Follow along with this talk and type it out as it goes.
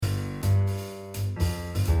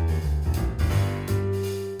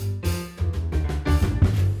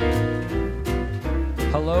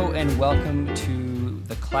Hello and welcome to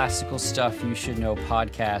the Classical Stuff You Should Know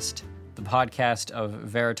podcast, the podcast of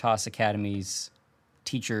Veritas Academy's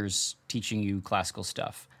teachers teaching you classical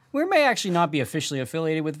stuff. We may actually not be officially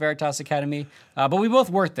affiliated with Veritas Academy, but we both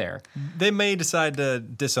work there. They may decide to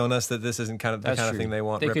disown us, that this isn't kind of the kind of thing they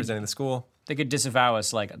want representing the school. They could disavow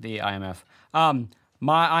us like the IMF.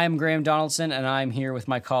 I am Graham Donaldson, and I'm here with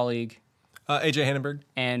my colleague, AJ Hannenberg.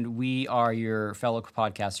 And we are your fellow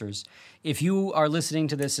podcasters. If you are listening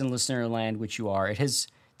to this in listener land, which you are,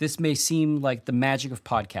 this may seem like the magic of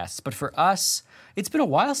podcasts, but for us, it's been a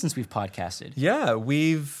while since we've podcasted. Yeah,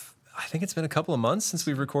 I think it's been a couple of months since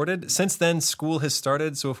we've recorded. Since then, school has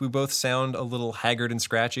started, so if we both sound a little haggard and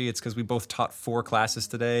scratchy, it's because we both taught 4 classes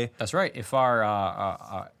today. That's right. If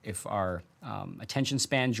our attention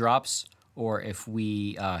span drops, or if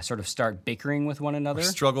we sort of start bickering with one another, or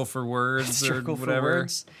struggle for words or whatever,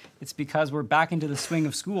 it's because we're back into the swing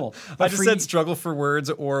of school. I just said struggle for words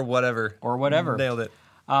or whatever. Or whatever. Nailed it.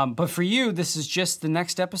 But for you, this is just the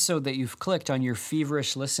next episode that you've clicked on your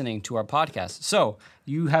feverish listening to our podcast. So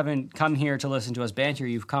you haven't come here to listen to us banter.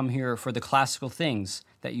 You've come here for the classical things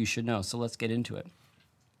that you should know. So let's get into it.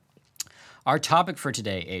 Our topic for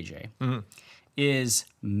today, AJ, is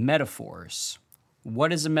metaphors.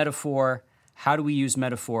 What is a metaphor? How do we use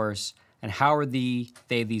metaphors? And how are they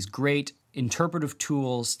these great interpretive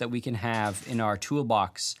tools that we can have in our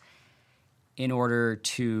toolbox in order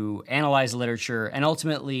to analyze literature and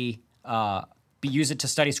ultimately use it to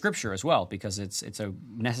study Scripture as well, because it's a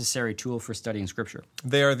necessary tool for studying Scripture.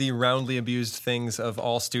 They are the roundly abused things of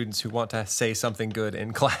all students who want to say something good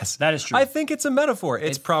in class. That is true. I think it's a metaphor.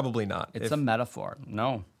 It's probably not. It's a metaphor.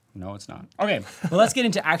 No, it's not. Okay, well, let's get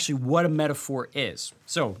into actually what a metaphor is.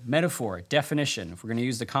 So, metaphor, definition. If we're going to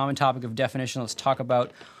use the common topic of definition, let's talk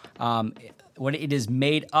about what it is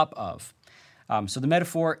made up of. So the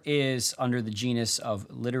metaphor is under the genus of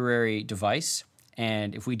literary device,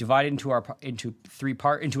 and if we divide it into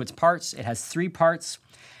its parts, it has 3 parts.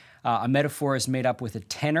 A metaphor is made up with a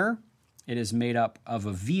tenor. It is made up of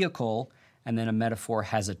a vehicle, and then a metaphor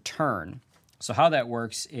has a turn. So how that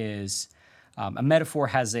works is a metaphor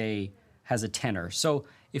has a tenor. So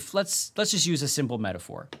if let's just use a simple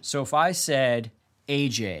metaphor. So if I said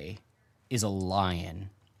AJ is a lion,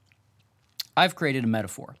 I've created a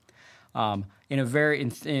metaphor.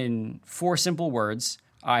 In 4 simple words,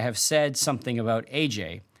 I have said something about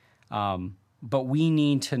AJ, but we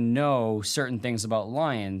need to know certain things about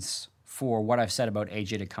lions for what I've said about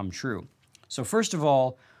AJ to come true. So first of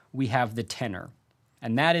all, we have the tenor,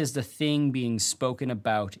 and that is the thing being spoken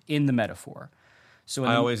about in the metaphor. So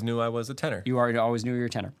I always knew I was a tenor. You always knew you were a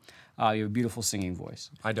tenor. You have a beautiful singing voice.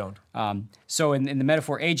 I don't. So in the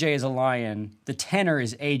metaphor, AJ is a lion. The tenor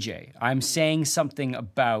is AJ. I'm saying something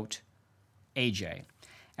about AJ.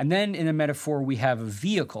 And then in the metaphor, we have a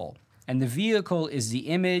vehicle. And the vehicle is the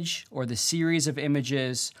image or the series of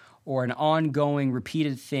images or an ongoing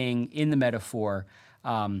repeated thing in the metaphor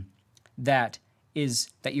that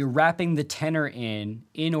you're wrapping the tenor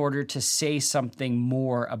in order to say something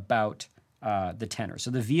more about the tenor.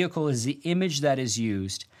 So the vehicle is the image that is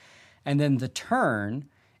used. And then the turn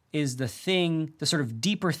is the sort of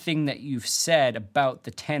deeper thing that you've said about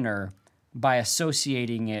the tenor by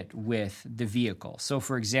associating it with the vehicle. So,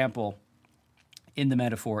 for example, in the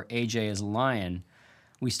metaphor, AJ is a lion,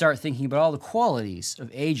 we start thinking about all the qualities of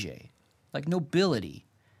AJ, like nobility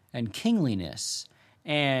and kingliness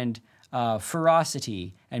and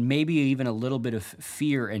ferocity and maybe even a little bit of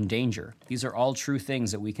fear and danger. These are all true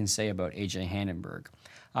things that we can say about AJ Hannenberg.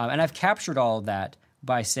 And I've captured all of that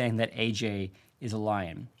by saying that AJ is a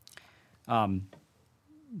lion.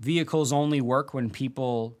 Vehicles only work when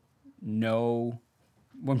people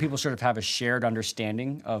sort of have a shared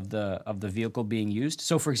understanding of the vehicle being used.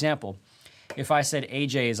 So, for example, if I said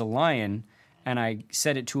AJ is a lion and I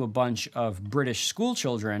said it to a bunch of British school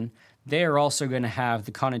children, they are also going to have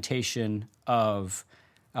the connotation of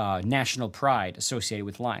national pride associated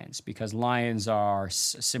with lions, because lions are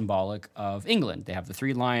symbolic of England. They have the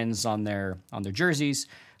 3 lions on their jerseys.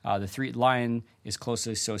 The 3 lion is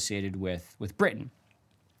closely associated with Britain.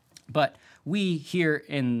 But we here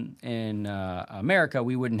in America,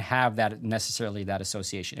 we wouldn't have necessarily that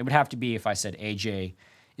association. It would have to be if I said AJ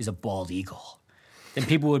is a bald eagle. Then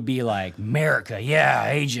people would be like, America, yeah,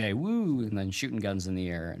 AJ, woo, and then shooting guns in the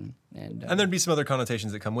air. And there'd be some other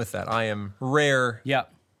connotations that come with that. I am rare. Yeah.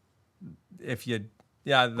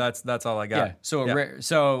 That's all I got. Yeah,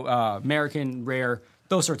 so American, rare,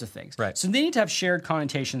 those sorts of things. Right. So they need to have shared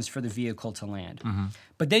connotations for the vehicle to land. Mm-hmm.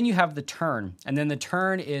 But then you have the turn, and then the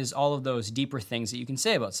turn is all of those deeper things that you can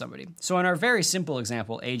say about somebody. So in our very simple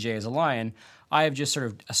example, AJ is a lion, I have just sort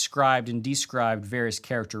of ascribed and described various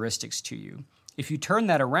characteristics to you. If you turn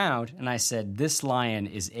that around and I said, this lion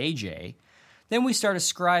is AJ, then we start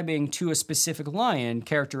ascribing to a specific lion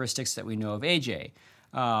characteristics that we know of AJ.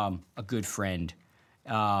 A good friend,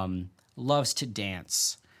 loves to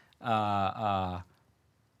dance, a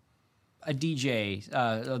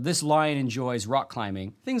DJ, this lion enjoys rock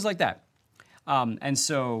climbing, things like that. And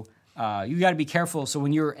so you got to be careful. So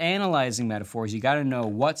when you're analyzing metaphors, you got to know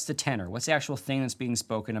what's the tenor, what's the actual thing that's being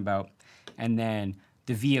spoken about, and then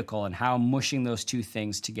the vehicle and how mushing those two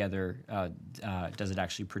things together does it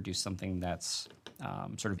actually produce something that's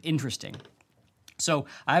sort of interesting. So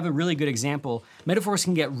I have a really good example. Metaphors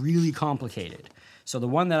can get really complicated. So the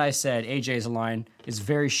one that I said, AJ is a lion, is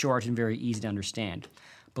very short and very easy to understand.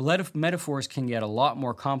 But metaphors can get a lot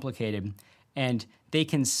more complicated, and they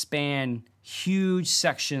can span huge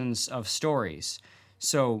sections of stories.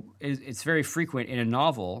 So it's very frequent in a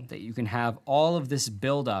novel that you can have all of this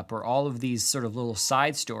buildup or all of these sort of little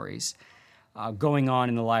side stories going on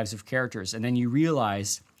in the lives of characters. And then you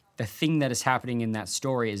realize the thing that is happening in that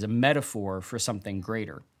story is a metaphor for something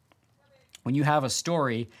greater. When you have a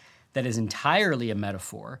story that is entirely a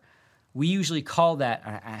metaphor, we usually call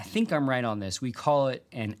that, I think I'm right on this, we call it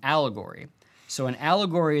an allegory. So an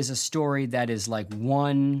allegory is a story that is like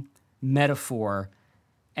one metaphor,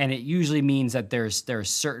 and it usually means that there's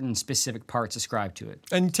certain specific parts ascribed to it.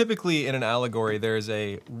 And typically in an allegory, there's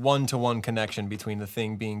a one-to-one connection between the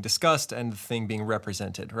thing being discussed and the thing being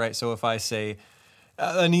represented, right? So if I say,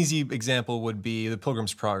 an easy example would be the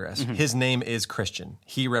Pilgrim's Progress. Mm-hmm. His name is Christian.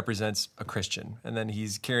 He represents a Christian. And then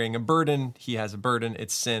he's carrying a burden. He has a burden.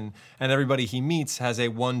 It's sin. And everybody he meets has a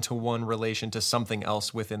one-to-one relation to something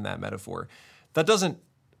else within that metaphor. That doesn't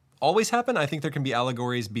always happen. I think there can be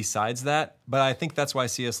allegories besides that. But I think that's why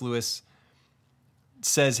C.S. Lewis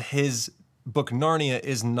says his book Narnia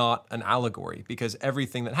is not an allegory, because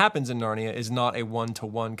everything that happens in Narnia is not a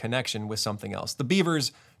one-to-one connection with something else. The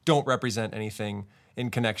beavers don't represent anything in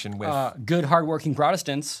connection with good, hardworking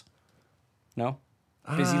Protestants. No,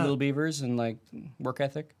 busy little beavers and like work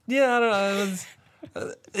ethic. Yeah, I don't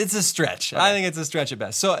know. It's a stretch. Okay. I think it's a stretch at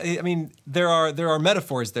best. So I mean, there are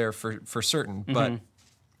metaphors there for certain, but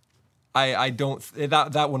I don't.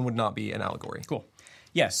 That one would not be an allegory. Cool.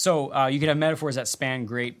 Yes. So you could have metaphors that span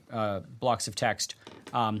great blocks of text.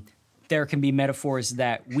 There can be metaphors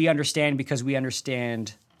that we understand because we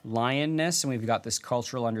understand lionness, and we've got this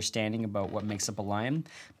cultural understanding about what makes up a lion.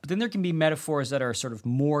 But then there can be metaphors that are sort of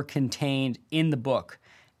more contained in the book,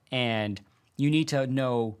 and you need to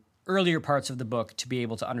know earlier parts of the book to be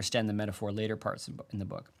able to understand the metaphor later parts in the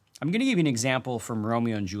book. I'm going to give you an example from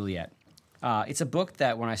Romeo and Juliet. It's a book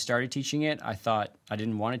that when I started teaching it, I thought I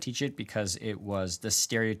didn't want to teach it because it was the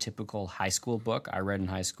stereotypical high school book I read in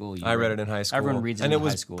high school. I read it in high school. Everyone reads it in high school.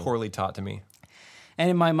 And it was poorly taught to me. And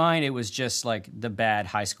in my mind, it was just like the bad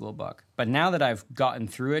high school book. But now that I've gotten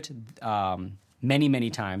through it many, many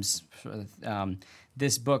times,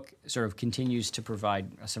 this book sort of continues to provide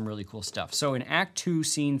some really cool stuff. So in Act 2,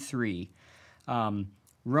 Scene 3,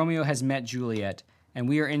 Romeo has met Juliet, and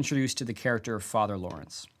we are introduced to the character of Father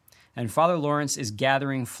Lawrence. And Father Lawrence is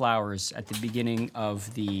gathering flowers at the beginning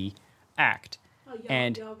of the act. Oh,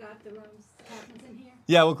 y'all got the rooms in here?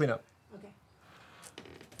 Yeah, we'll clean up.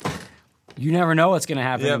 You never know what's going to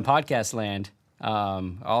happen in podcast land.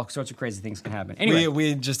 All sorts of crazy things can happen. Anyway,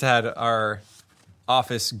 we just had our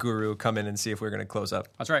office guru come in and see if we're going to close up.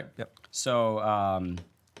 That's right. Yep. So,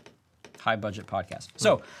 high budget podcast.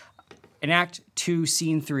 So, in Act 2,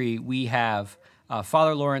 Scene 3, we have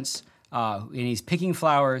Father Lawrence, and he's picking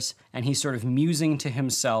flowers, and he's sort of musing to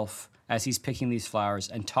himself as he's picking these flowers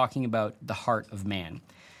and talking about the heart of man.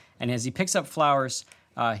 And as he picks up flowers,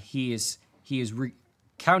 he is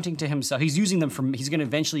recounting to himself. He's using them he's going to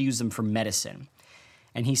eventually use them for medicine.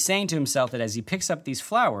 And he's saying to himself that as he picks up these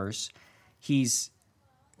flowers, he's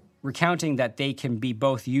recounting that they can be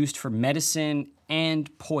both used for medicine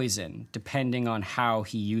and poison, depending on how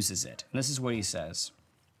he uses it. And this is what he says.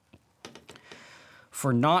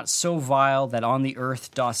 For naught so vile that on the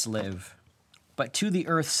earth dost live, but to the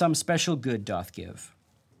earth some special good doth give.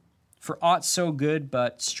 For aught so good,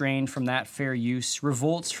 but strained from that fair use,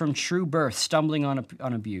 revolts from true birth, stumbling on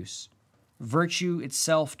abuse. Virtue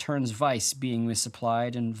itself turns vice, being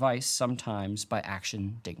misapplied, and vice sometimes by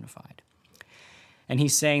action dignified. And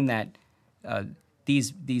he's saying that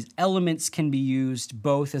these elements can be used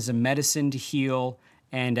both as a medicine to heal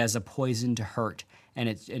and as a poison to hurt, and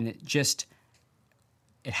it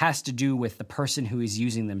has to do with the person who is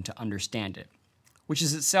using them to understand it, which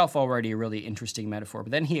is itself already a really interesting metaphor.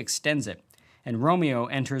 But then he extends it, and Romeo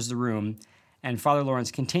enters the room, and Father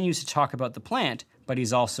Lawrence continues to talk about the plant, but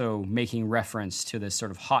he's also making reference to this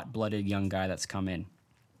sort of hot-blooded young guy that's come in.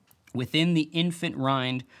 Within the infant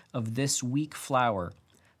rind of this weak flower,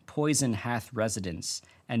 poison hath residence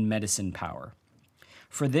and medicine power.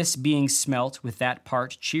 For this being smelt with that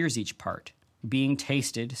part cheers each part, being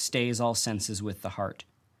tasted stays all senses with the heart.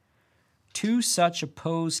 Two such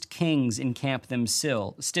opposed kings encamp them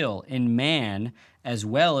still in man as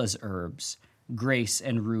well as herbs, grace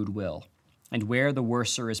and rude will. And where the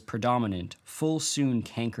worser is predominant, full soon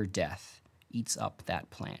canker death eats up that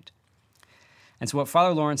plant. And so what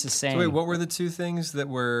Father Lawrence is saying... So wait, what were the two things that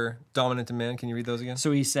were dominant in man? Can you read those again?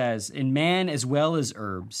 So he says, in man as well as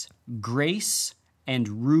herbs, grace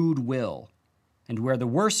and rude will. And where the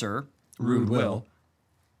worser, rude will,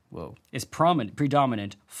 is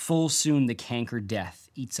predominant, full soon the canker death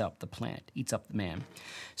eats up the plant, eats up the man.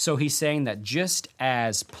 So he's saying that just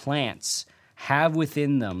as plants have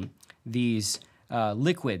within them these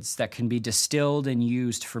liquids that can be distilled and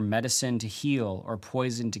used for medicine to heal or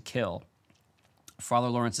poison to kill, Father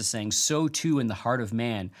Lawrence is saying, so too in the heart of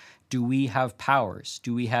man do we have powers,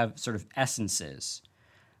 do we have sort of essences,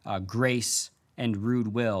 grace and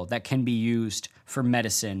rude will that can be used for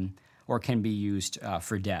medicine or can be used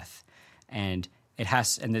for death. And it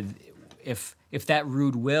has, and if that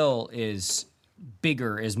rude will is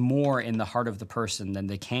bigger, is more in the heart of the person, then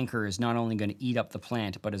the canker is not only going to eat up the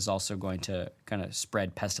plant, but is also going to kind of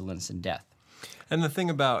spread pestilence and death. And the thing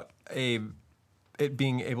about it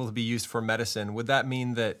being able to be used for medicine, would that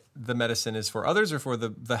mean that the medicine is for others or for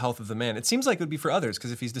the health of the man? It seems like it would be for others,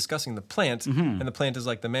 because if he's discussing the plant and the plant is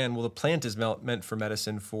like the man, well, the plant is meant for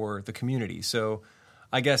medicine for the community. So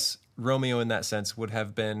I guess Romeo in that sense would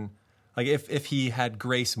have been, like if he had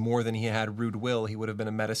grace more than he had rude will, he would have been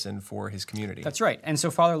a medicine for his community. That's right. And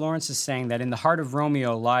so Father Lawrence is saying that in the heart of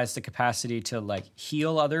Romeo lies the capacity to like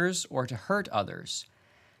heal others or to hurt others.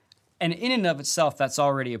 And in and of itself, that's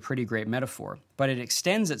already a pretty great metaphor. But it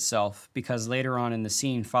extends itself because later on in the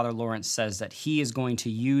scene, Father Lawrence says that he is going to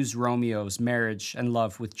use Romeo's marriage and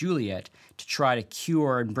love with Juliet to try to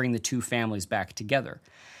cure and bring the two families back together.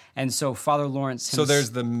 And so Father Lawrence... So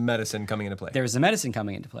there's the medicine coming into play. There's the medicine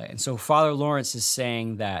coming into play. And so Father Lawrence is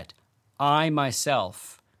saying that I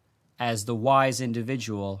myself, as the wise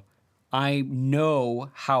individual, I know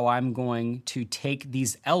how I'm going to take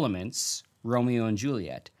these elements, Romeo and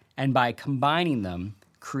Juliet, and by combining them,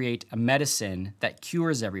 create a medicine that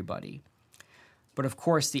cures everybody. But of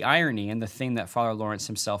course, the irony and the thing that Father Lawrence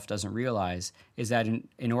himself doesn't realize is that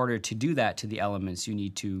in order to do that to the elements, you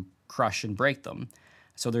need to crush and break them.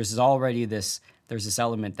 So there's this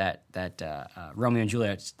element that Romeo and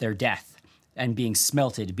Juliet, their death and being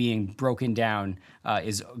smelted, being broken down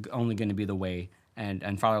is only going to be the way.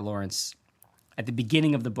 And Father Lawrence, at the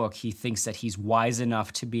beginning of the book, he thinks that he's wise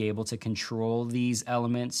enough to be able to control these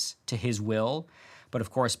elements to his will. But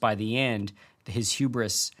of course, by the end, his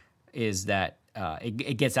hubris is that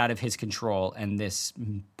it gets out of his control, and this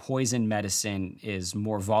poison medicine is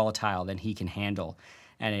more volatile than he can handle.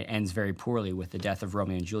 And it ends very poorly with the death of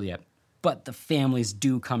Romeo and Juliet. But the families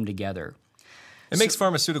do come together. It makes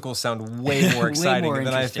pharmaceuticals sound way more exciting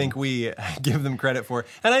than I think we give them credit for.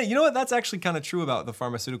 And you know what? That's actually kind of true about the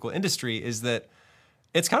pharmaceutical industry, is that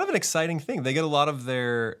it's kind of an exciting thing. They get a lot of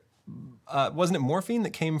their... wasn't it morphine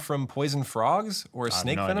that came from poison frogs or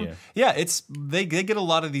snake venom? Idea. Yeah, they get a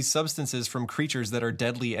lot of these substances from creatures that are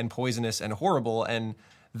deadly and poisonous and horrible, and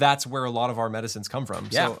that's where a lot of our medicines come from.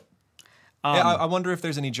 Yeah. So I wonder if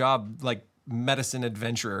there's any job like medicine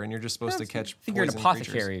adventurer, and you're just supposed to catch. I think you're an poison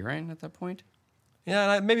apothecary, creatures. right? At that point.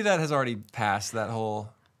 Yeah, and maybe that has already passed that whole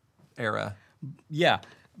era. Yeah.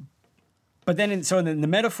 But then, in the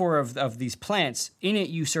metaphor of these plants, in it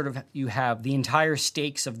you have the entire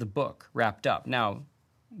stakes of the book wrapped up. Now,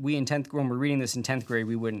 when we're reading this in 10th grade,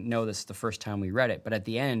 we wouldn't know this the first time we read it. But at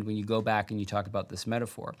the end, when you go back and you talk about this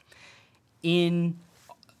metaphor,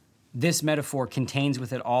 this metaphor contains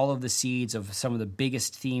with it all of the seeds of some of the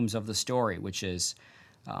biggest themes of the story, which is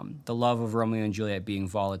the love of Romeo and Juliet being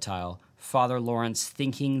volatile, Father Lawrence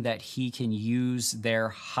thinking that he can use their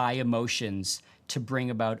high emotions to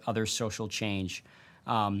bring about other social change,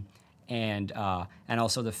 and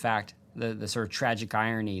also the fact, the sort of tragic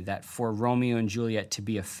irony that for Romeo and Juliet to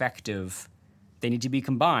be effective, they need to be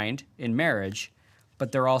combined in marriage,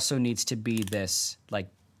 but there also needs to be this like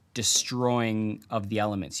destroying of the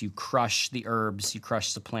elements. You crush the herbs, you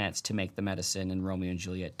crush the plants to make the medicine, and Romeo and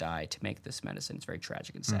Juliet die to make this medicine. It's very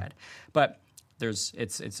tragic and sad, but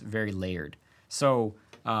it's very layered. So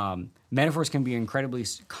metaphors can be incredibly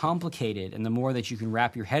complicated, and the more that you can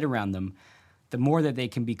wrap your head around them, the more that they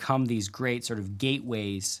can become these great sort of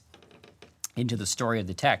gateways into the story of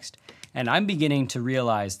the text. And I'm beginning to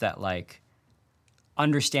realize that, like,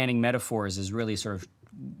 understanding metaphors is really sort of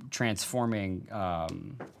transforming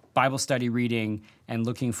Bible study reading and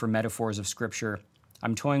looking for metaphors of Scripture.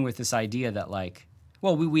 I'm toying with this idea that, like,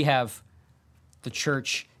 well, we have the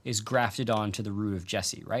church is grafted onto the root of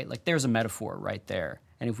Jesse, right? Like, there's a metaphor right there.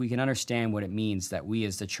 And if we can understand what it means that we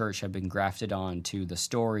as the church have been grafted on to the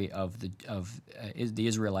story of the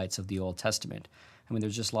Israelites of the Old Testament, I mean,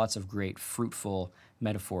 there's just lots of great, fruitful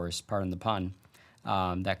metaphors, pardon the pun,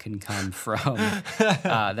 that can come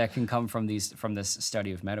from this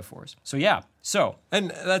study of metaphors. So yeah,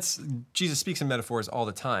 and that's Jesus speaks in metaphors all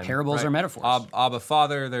the time. Parables are metaphors. Abba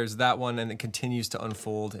Father, there's that one, and it continues to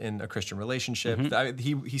unfold in a Christian relationship.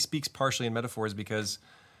 He speaks partially in metaphors because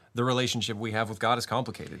the relationship we have with God is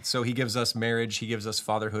complicated. So he gives us marriage, he gives us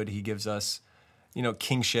fatherhood, he gives us,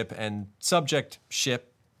 kingship and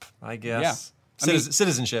subjectship, I guess,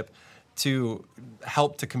 citizenship, to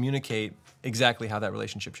help to communicate exactly how that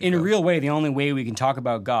relationship should go. In a real way, the only way we can talk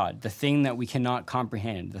about God, the thing that we cannot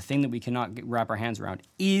comprehend, the thing that we cannot wrap our hands around,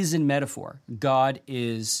 is in metaphor. God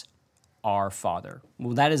is our Father.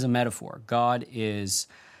 Well, that is a metaphor. God is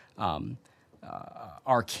our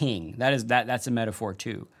King. That's a metaphor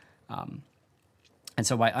too. And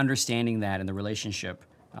so by understanding that in the relationship,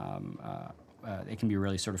 it can be a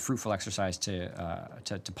really sort of fruitful exercise to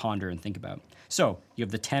ponder and think about. So you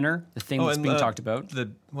have the tenor, the thing that's being talked about. I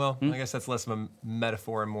guess that's less of a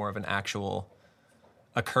metaphor and more of an actual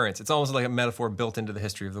occurrence. It's almost like a metaphor built into the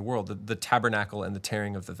history of the world, the tabernacle and the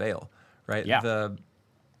tearing of the veil, right? Yeah. The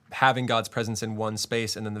having God's presence in one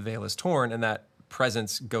space and then the veil is torn and that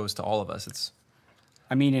presence goes to all of us.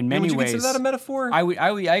 In many ways, would you consider that a metaphor?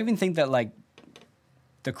 I even think that, like,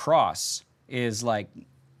 the cross is like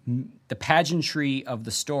the pageantry of the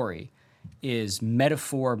story is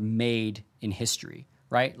metaphor made in history,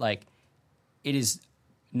 right? Like, it is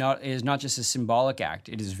not just a symbolic act.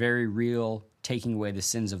 It is very real, taking away the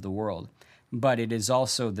sins of the world. But it is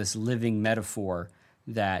also this living metaphor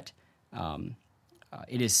that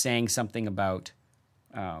it is saying something about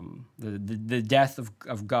the death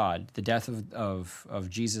of God, the death of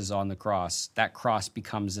Jesus on the cross. That cross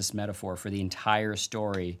becomes this metaphor for the entire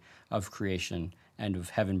story of creation and of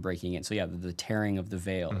heaven breaking in. So yeah, the tearing of the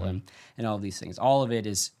veil and all of these things. All of it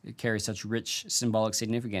carries such rich symbolic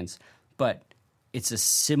significance, but it's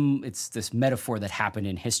this metaphor that happened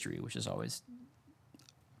in history, which is always,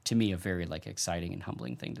 to me, a very, like, exciting and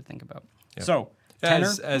humbling thing to think about. Yep. So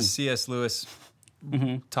tenor, as C.S. Lewis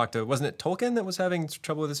talked to, wasn't it Tolkien that was having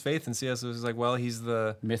trouble with his faith? And C.S. Lewis was like, well, he's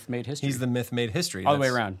the myth made history. He's the myth made history. All the way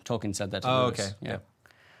around. Tolkien said that to Lewis. Okay.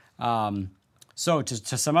 Yeah. So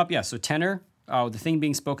to sum up, so tenor, the thing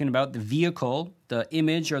being spoken about, the vehicle, the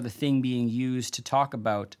image or the thing being used to talk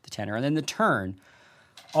about the tenor, and then the turn,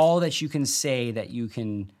 all that you can say,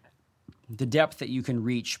 the depth that you can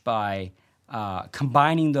reach by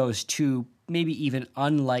combining those two, maybe even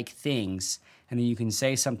unlike things, and then you can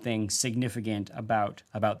say something significant about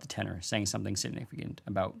the tenor, saying something significant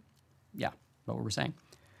about what we're saying.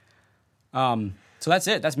 So that's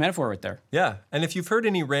it. That's metaphor right there. Yeah. And if you've heard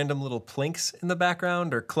any random little plinks in the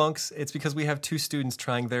background or clunks, it's because we have two students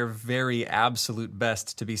trying their very absolute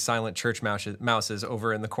best to be silent church mouses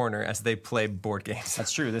over in the corner as they play board games.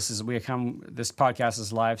 That's true. This podcast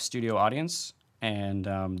is live studio audience, and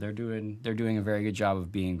they're doing a very good job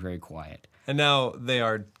of being very quiet. And now they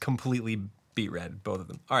are completely beat red, both of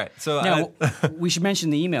them. All right. So now we should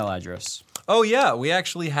mention the email address. Oh, yeah. We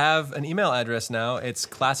actually have an email address now. It's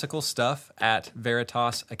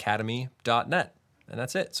classicalstuff@veritasacademy.net. And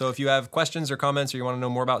that's it. So if you have questions or comments or you want to know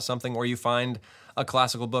more about something or you find a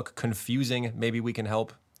classical book confusing, maybe we can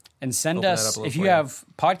help. And send us, if you have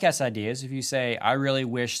podcast ideas, if you say, I really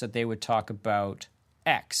wish that they would talk about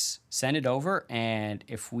X, send it over. And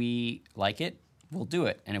if we like it, we'll do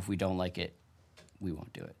it. And if we don't like it, we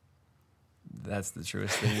won't do it. That's the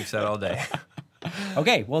truest thing you've said all day.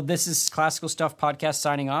 Okay, well, this is Classical Stuff Podcast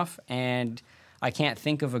signing off, and I can't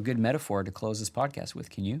think of a good metaphor to close this podcast with.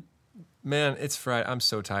 Can you? Man, it's Friday. I'm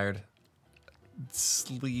so tired.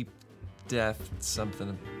 Sleep, death,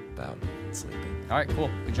 something about sleeping. All right, cool.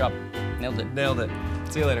 Good job. Nailed it.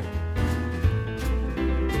 See you later.